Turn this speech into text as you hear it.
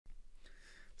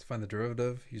find the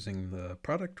derivative using the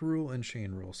product rule and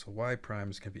chain rule. So y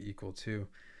primes can be equal to,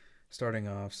 starting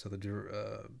off, so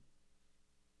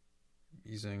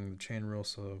using the chain rule,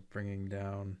 so bringing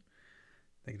down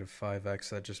negative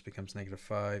 5x, that just becomes negative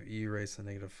 5, e raised to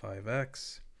negative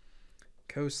 5x,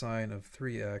 cosine of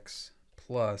 3x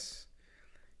plus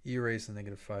e raised to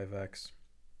negative 5x.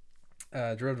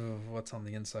 Derivative of what's on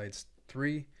the inside is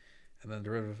 3, and then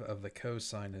derivative of the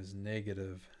cosine is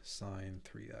negative sine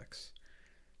 3x.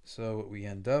 So what we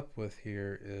end up with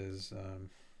here is,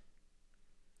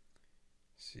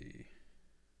 see,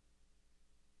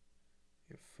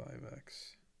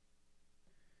 5x.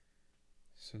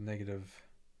 So negative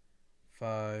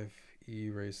 5 e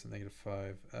raised to negative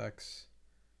 5x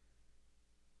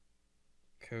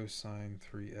cosine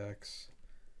 3x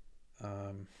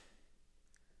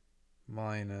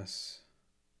minus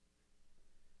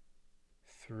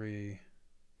 3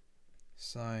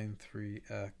 sine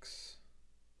 3x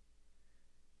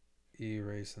e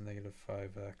raised to negative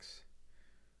 5x.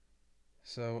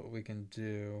 So what we can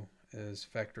do is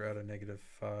factor out a negative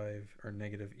 5, or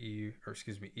negative e, or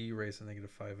excuse me, e raised to negative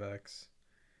 5x,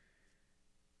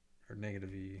 or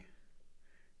negative e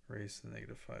raised to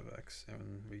negative 5x,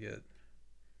 and we get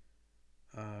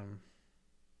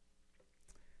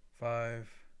 5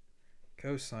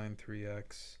 cosine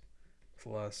 3x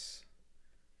plus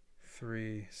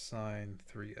 3 sine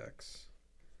 3x.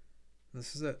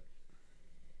 This is it.